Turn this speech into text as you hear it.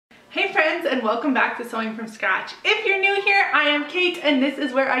friends, and welcome back to Sewing from Scratch. If you're new here, I am Kate and this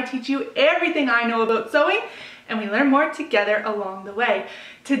is where I teach you everything I know about sewing and we learn more together along the way.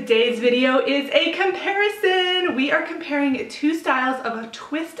 Today's video is a comparison. We are comparing two styles of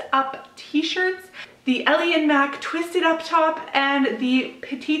twist up t-shirts, the Ellie and Mac twisted up top and the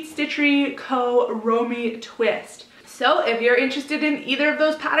Petite Stitchery Romy twist. So if you're interested in either of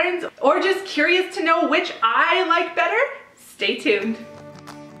those patterns or just curious to know which I like better, stay tuned.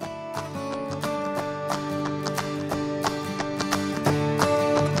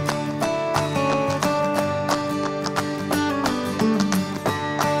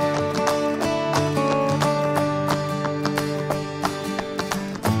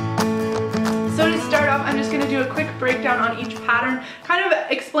 Do a quick breakdown on each pattern, kind of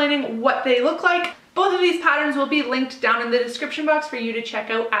explaining what they look like. Both of these patterns will be linked down in the description box for you to check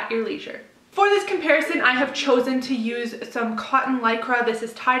out at your leisure. For this comparison, I have chosen to use some cotton lycra. This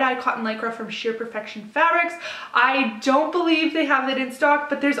is tie-dye cotton lycra from Shear Perfection Fabrics. I don't believe they have it in stock,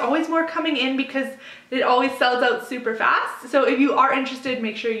 but there's always more coming in because it always sells out super fast. So if you are interested,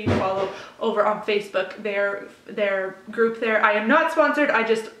 make sure you follow over on Facebook, their group there. I am not sponsored, I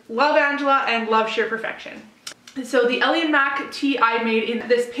just love Angela and love Shear Perfection. So the Ellie and Mac tee I made in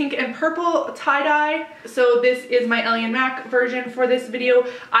this pink and purple tie-dye. So this is my Ellie and Mac version for this video.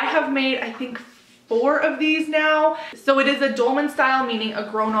 I have made, I think, 4 of these now. So it is a dolman style, meaning a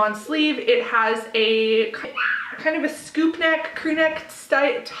grown-on sleeve. It has a kind of a scoop neck, crew neck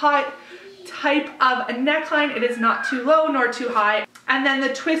type of a neckline. It is not too low nor too high. And then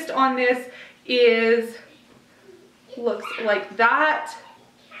the twist on this looks like that.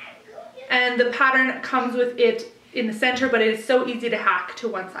 And the pattern comes with it in the center, but it is so easy to hack to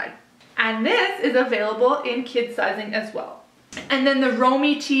one side. And this is available in kids sizing as well. And then the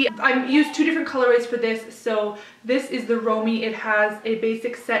Romy tee, I used 2 different colorways for this. So this is the Romy. It has a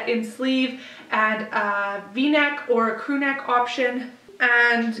basic set in sleeve and a V-neck or a crew neck option.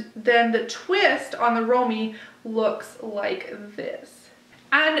 And then the twist on the Romy looks like this.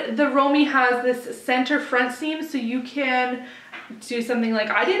 And the Romy has this center front seam, so you can do something like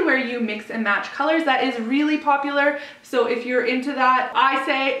I did where you mix and match colors. That is really popular. So if you're into that, I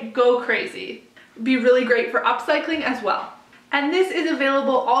say go crazy. Be really great for upcycling as well. And this is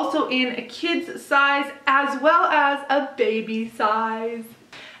available also in a kid's size as well as a baby size.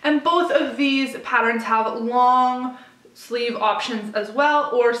 And both of these patterns have long sleeve options as well,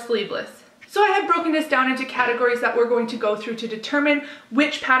 or sleeveless. So I have broken this down into categories that we're going to go through to determine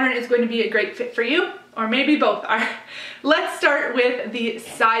which pattern is going to be a great fit for you, or maybe both are. Let's start with the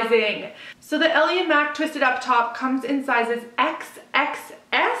sizing. So the Ellie and Mac twisted up top comes in sizes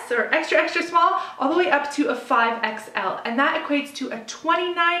XXS or extra small all the way up to a 5XL, and that equates to a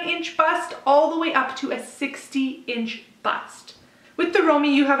 29-inch bust all the way up to a 60-inch bust. With the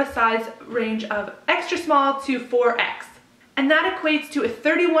Romy, you have a size range of extra small to 4X. And that equates to a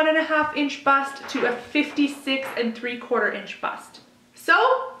 31.5-inch bust to a 56.75-inch bust. So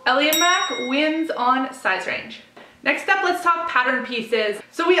Ellie and Mac wins on size range. Next up, let's talk pattern pieces.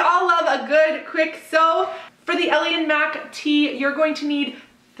 So we all love a good quick sew. For the Ellie and Mac tee, you're going to need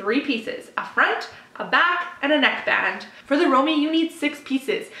 3 pieces, a front, a back, and a neckband. For the Romy, you need 6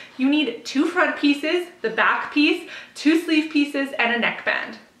 pieces. You need 2 front pieces, the back piece, 2 sleeve pieces, and a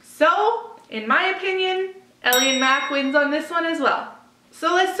neckband. So, in my opinion, Ellie and Mac wins on this one as well.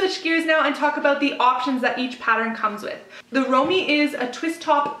 So let's switch gears now and talk about the options that each pattern comes with. The Romy is a twist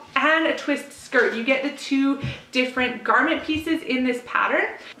top and a twist skirt. You get the 2 different garment pieces in this pattern.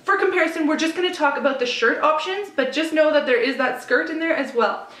 For comparison, we're just going to talk about the shirt options, but just know that there is that skirt in there as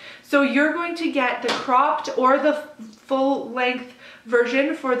well. So you're going to get the cropped or the full length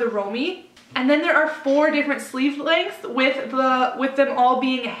version for the Romy. And then there are 4 different sleeve lengths with them all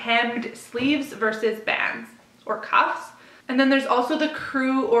being hemmed sleeves versus bands or cuffs. And then there's also the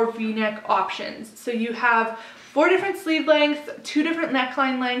crew or V-neck options. So you have 4 different sleeve lengths, 2 different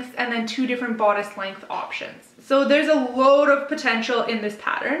neckline lengths, and then 2 different bodice length options. So there's a load of potential in this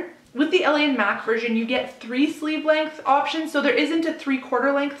pattern. With the Ellie and Mac version, you get 3 sleeve length options. So there isn't a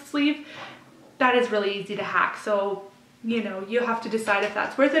 3/4 length sleeve. That is really easy to hack. So you know, you have to decide if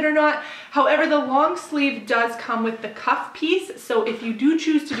that's worth it or not. However, the long sleeve does come with the cuff piece. So if you do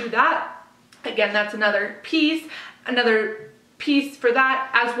choose to do that, again, that's another piece for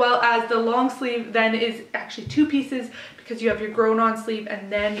that, as well as the long sleeve then is actually 2 pieces because you have your grown-on sleeve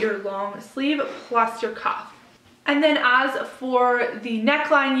and then your long sleeve plus your cuff. And then as for the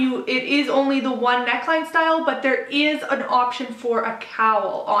neckline, it is only the 1 neckline style, but there is an option for a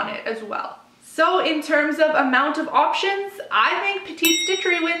cowl on it as well. So in terms of amount of options, I think Petite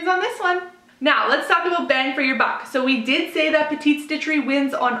Stitchery wins on this one. Now, let's talk about bang for your buck. So we did say that Petite Stitchery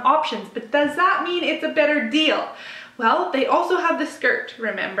wins on options, but does that mean it's a better deal? Well, they also have the skirt,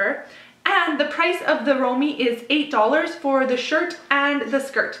 remember? And the price of the Romy is $8 for the shirt and the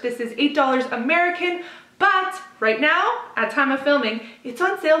skirt. This is $8 American, but right now, at time of filming, it's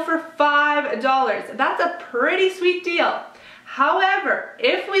on sale for $5. That's a pretty sweet deal. However,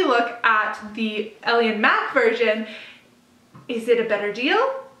 if we look at the Ellie and Mac version, is it a better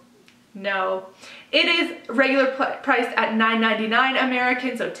deal? No. It is regular priced at $9.99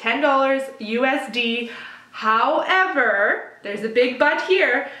 American, so $10 USD. However, there's a big but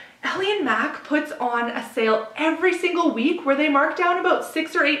here. Ellie and Mac puts on a sale every single week where they mark down about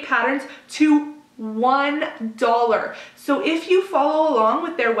 6 or 8 patterns to $1. So if you follow along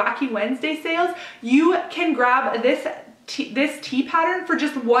with their Wacky Wednesday sales, you can grab this tee pattern for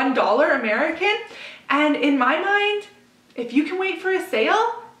just $1 American. And in my mind, if you can wait for a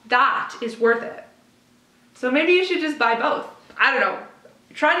sale, that is worth it. So maybe you should just buy both. I don't know.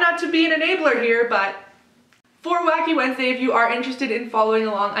 Try not to be an enabler here, but for Wacky Wednesday, if you are interested in following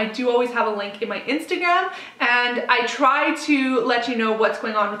along, I do always have a link in my Instagram, and I try to let you know what's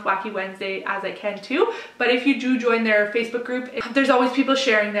going on with Wacky Wednesday as I can too. But if you do join their Facebook group, there's always people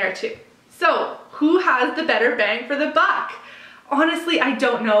sharing there too. So who has the better bang for the buck? Honestly, I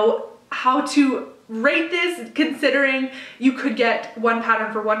don't know how to rate this, considering you could get one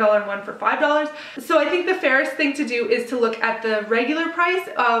pattern for $1 and one for $5. So I think the fairest thing to do is to look at the regular price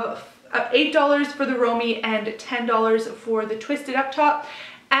of $8 for the Romy and $10 for the twisted up top.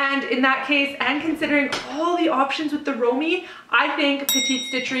 And in that case, and considering all the options with the Romy, I think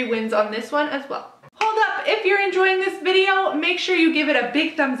Petite Stitchery wins on this one as well. Hold up, if you're enjoying this video, make sure you give it a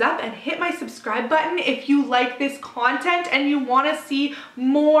big thumbs up and hit my subscribe button if you like this content and you want to see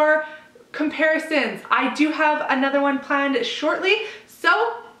more comparisons. I do have another one planned shortly,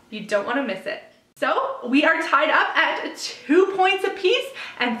 so you don't want to miss it. So we are tied up at 2 points apiece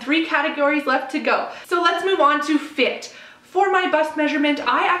and 3 categories left to go. So let's move on to fit. For my bust measurement,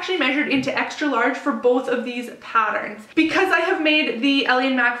 I actually measured into extra large for both of these patterns. Because I have made the Ellie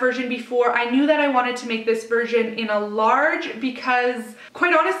and Mac version before, I knew that I wanted to make this version in a large because,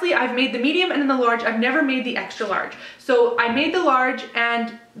 quite honestly, I've made the medium and then the large. I've never made the extra large. So I made the large,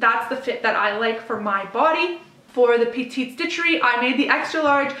 and that's the fit that I like for my body. For the Petite Stitchery, I made the extra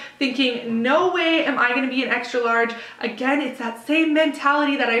large thinking, no way am I going to be an extra large. Again, it's that same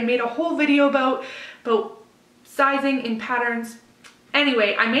mentality that I made a whole video about sizing in patterns.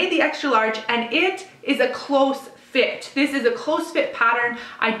 Anyway, I made the extra large and it is a close fit. This is a close fit pattern.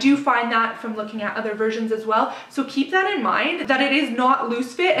 I do find that from looking at other versions as well. So keep that in mind, that it is not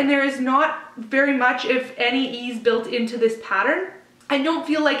loose fit and there is not very much, if any, ease built into this pattern. I don't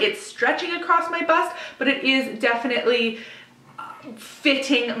feel like it's stretching across my bust, but it is definitely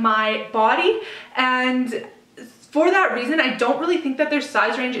fitting my body. And for that reason, I don't really think that their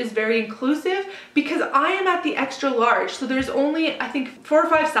size range is very inclusive because I am at the extra large. So there's only, I think, 4 or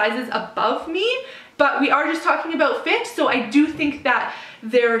 5 sizes above me, but we are just talking about fit. So I do think that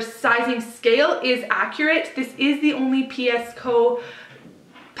their sizing scale is accurate. This is the only PSco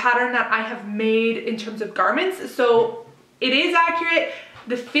pattern that I have made in terms of garments. So it is accurate.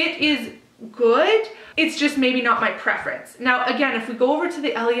 The fit is good. It's just maybe not my preference. Now, again, if we go over to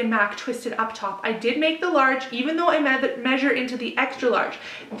the Ellie and Mac twisted up top, I did make the large, even though I measure into the extra large.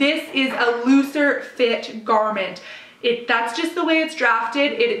 This is a looser fit garment. That's just the way it's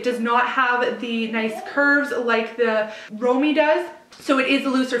drafted. It does not have the nice curves like the Romy does. So it is a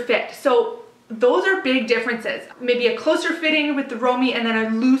looser fit. So those are big differences. Maybe a closer fitting with the Romy and then a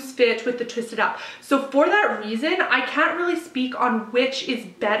loose fit with the twisted up. So for that reason, I can't really speak on which is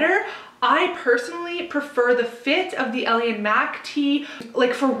better. I personally prefer the fit of the Ellie and Mac tee,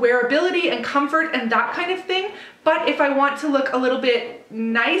 like for wearability and comfort and that kind of thing. But if I want to look a little bit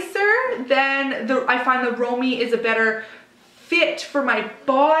nicer, then I find the Romy is a better fit for my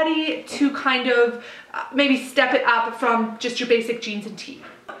body to kind of maybe step it up from just your basic jeans and tee.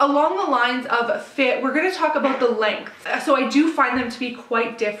 Along the lines of fit, we're going to talk about the length. So I do find them to be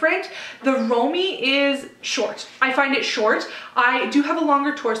quite different. The Romy is short. I find it short. I do have a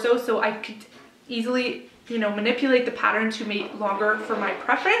longer torso, so I could easily, manipulate the pattern to make longer for my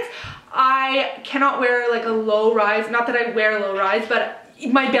preference. I cannot wear like a low rise, not that I wear low rise, but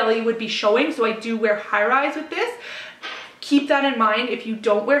my belly would be showing, so I do wear high rise with this. Keep that in mind. If you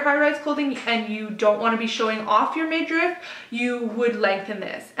don't wear high-rise clothing and you don't want to be showing off your midriff, you would lengthen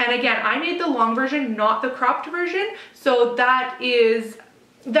this. And again, I made the long version, not the cropped version, so that is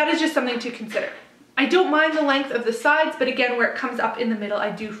just something to consider. I don't mind the length of the sides, but again, where it comes up in the middle,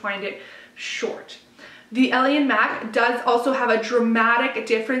 I do find it short. The Ellie & Mac does also have a dramatic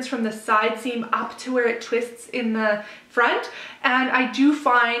difference from the side seam up to where it twists in the front, and I do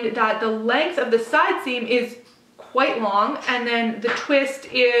find that the length of the side seam is quite long, and then the twist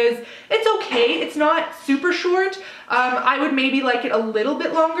is, it's okay, it's not super short. I would maybe like it a little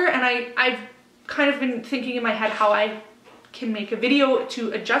bit longer, and I've kind of been thinking in my head how I can make a video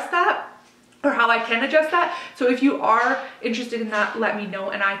to adjust that, or how I can adjust that. So if you are interested in that, let me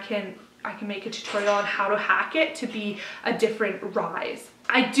know, and I can make a tutorial on how to hack it to be a different rise.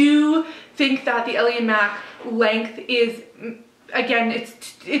 I do think that the Ellie & Mac length is, again,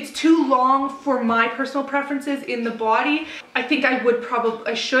 it's too long for my personal preferences in the body. I think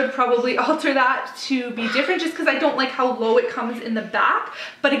I should probably alter that to be different, just because I don't like how low it comes in the back.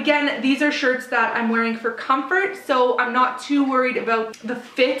 But again, these are shirts that I'm wearing for comfort, so I'm not too worried about the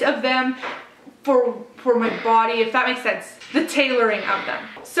fit of them for my body, if that makes sense, the tailoring of them.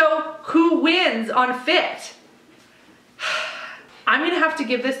 So who wins on fit? I'm gonna have to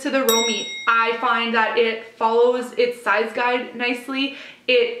give this to the Romy. I find that it follows its size guide nicely.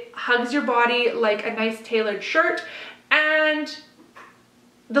 It hugs your body like a nice tailored shirt, and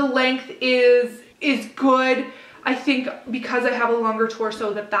the length is good. I think because I have a longer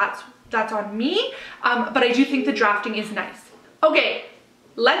torso that's on me, but I do think the drafting is nice. Okay,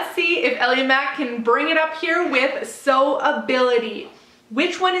 let's see if Ellie & Mac can bring it up here with sewability.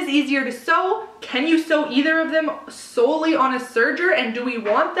 Which one is easier to sew? Can you sew either of them solely on a serger, and do we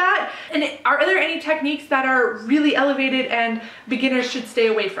want that? And are there any techniques that are really elevated and beginners should stay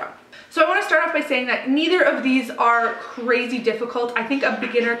away from? So I want to start off by saying that neither of these are crazy difficult. I think a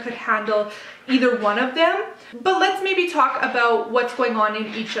beginner could handle either one of them, but let's maybe talk about what's going on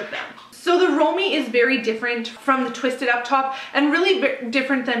in each of them. So the Romy is very different from the twisted up top, and really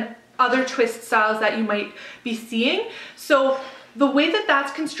different than other twist styles that you might be seeing. So the way that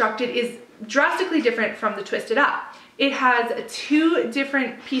that's constructed is drastically different from the twisted up. It has two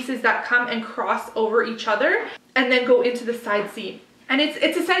different pieces that come and cross over each other and then go into the side seam. And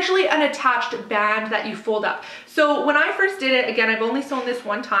it's essentially an attached band that you fold up. So when I first did it, again, I've only sewn this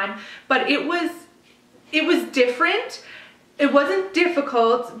one time, but it was different. It wasn't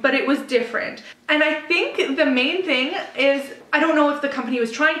difficult, but it was different. And I think the main thing is, I don't know if the company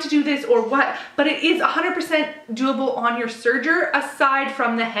was trying to do this or what, but it is 100% doable on your serger, aside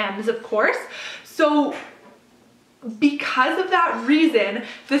from the hems, of course. So because of that reason,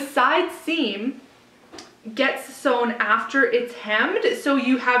 the side seam gets sewn after it's hemmed, so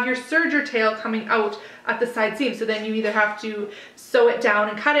you have your serger tail coming out at the side seam. So then you either have to sew it down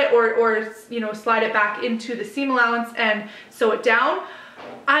and cut it, or you know, slide it back into the seam allowance and sew it down.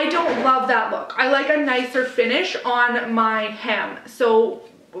 I don't love that look. I like a nicer finish on my hem. So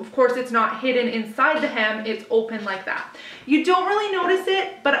of course it's not hidden inside the hem, it's open like that. You don't really notice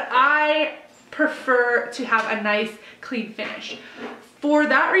it, but I prefer to have a nice clean finish. For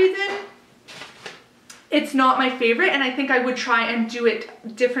that reason, it's not my favorite, and I think I would try and do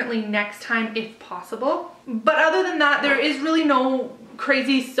it differently next time if possible. But other than that, there is really no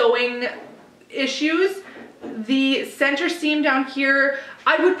crazy sewing issues. The center seam down here,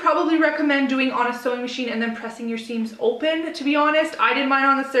 I would probably recommend doing on a sewing machine and then pressing your seams open, to be honest. I did mine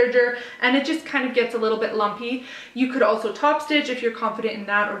on the serger, and it just kind of gets a little bit lumpy. You could also top stitch if you're confident in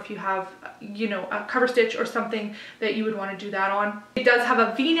that, or if you have, you know, a cover stitch or something that you would want to do that on. It does have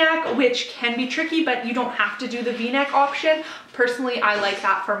a V-neck, which can be tricky, but you don't have to do the V-neck option. Personally, I like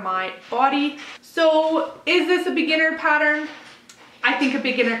that for my body. So is this a beginner pattern? I think a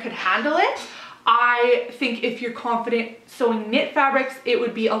beginner could handle it. I think if you're confident sewing knit fabrics, it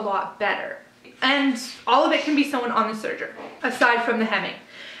would be a lot better. And all of it can be sewn on the serger, aside from the hemming.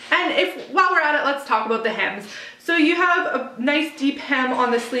 And while we're at it, let's talk about the hems. So you have a nice deep hem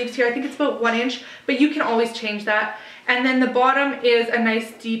on the sleeves here. I think it's about 1 inch, but you can always change that. And then the bottom is a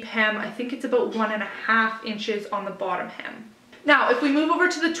nice deep hem. I think it's about 1.5 inches on the bottom hem. Now, if we move over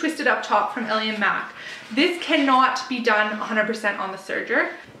to the twisted up top from Ellie & Mac, this cannot be done 100% on the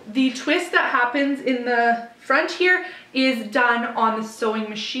serger. The twist that happens in the front here is done on the sewing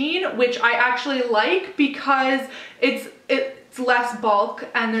machine, which I actually like because it's less bulk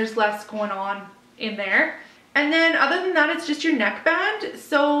and there's less going on in there. And then other than that, it's just your neckband.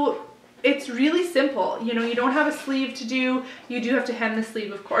 So it's really simple. You know, you don't have a sleeve to do. You do have to hem the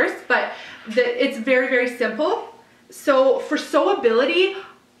sleeve, of course, but it's very, very simple. So for sewability,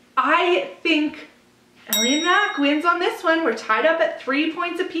 I think Ellie & Mac wins on this one. We're tied up at 3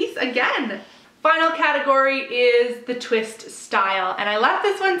 points apiece again. Final category is the twist style, and I left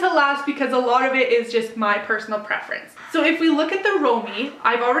this one to last because a lot of it is just my personal preference. So if we look at the Romy,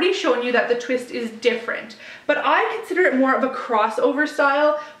 I've already shown you that the twist is different, but I consider it more of a crossover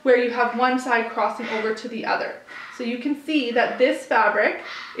style where you have one side crossing over to the other. So you can see that this fabric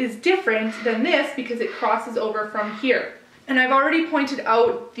is different than this because it crosses over from here. And I've already pointed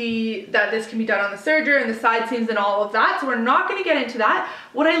out that this can be done on the serger and the side seams and all of that, so we're not going to get into that.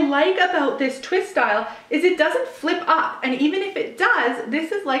 What I like about this twist style is it doesn't flip up, and even if it does,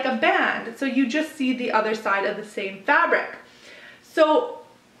 this is like a band, so you just see the other side of the same fabric. So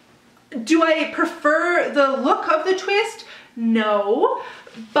do I prefer the look of the twist? No,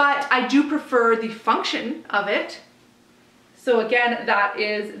 but I do prefer the function of it. So again, that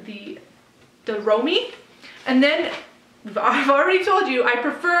is the Romy. And then I've already told you I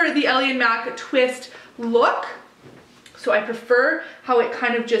prefer the Ellie & Mac twist look. So I prefer how it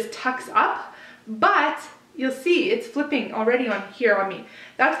kind of just tucks up, but you'll see it's flipping already on here on me.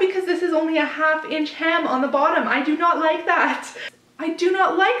 That's because this is only a 1/2 inch hem on the bottom. I do not like that. I do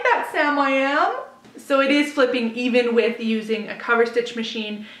not like that, Sam I am. So it is flipping even with using a cover stitch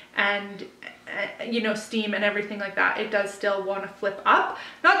machine and you know, steam and everything like that. It does still want to flip up.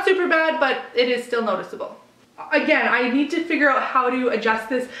 Not super bad, but it is still noticeable. Again, I need to figure out how to adjust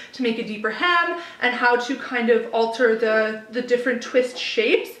this to make a deeper hem and how to kind of alter the different twist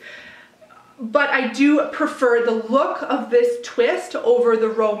shapes. But I do prefer the look of this twist over the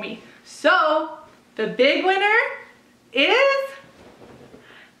Romy. So the big winner is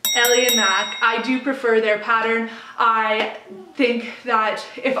Ellie & Mac. I do prefer their pattern. I think that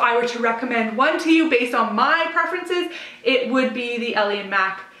if I were to recommend one to you based on my preferences, it would be the Ellie &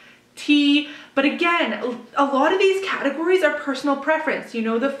 Mac tee. But again, a lot of these categories are personal preference, you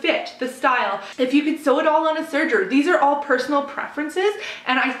know, the fit, the style. If you could sew it all on a serger, these are all personal preferences,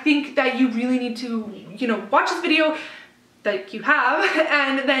 and I think that you really need to, you know, watch this video that you have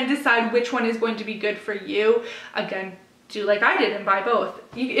and then decide which one is going to be good for you. Again, do like I did and buy both.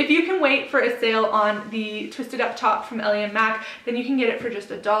 If you can wait for a sale on the twisted up top from Ellie & Mac, then you can get it for just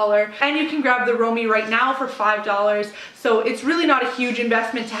 $1. And you can grab the Romy right now for $5. So it's really not a huge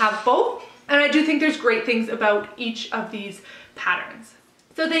investment to have both. And I do think there's great things about each of these patterns.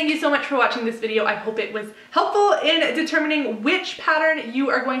 So thank you so much for watching this video. I hope it was helpful in determining which pattern you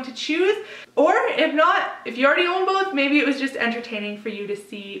are going to choose. Or if not, if you already own both, maybe it was just entertaining for you to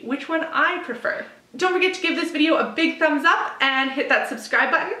see which one I prefer. Don't forget to give this video a big thumbs up and hit that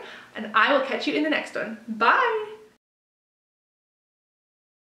subscribe button, and I will catch you in the next one. Bye!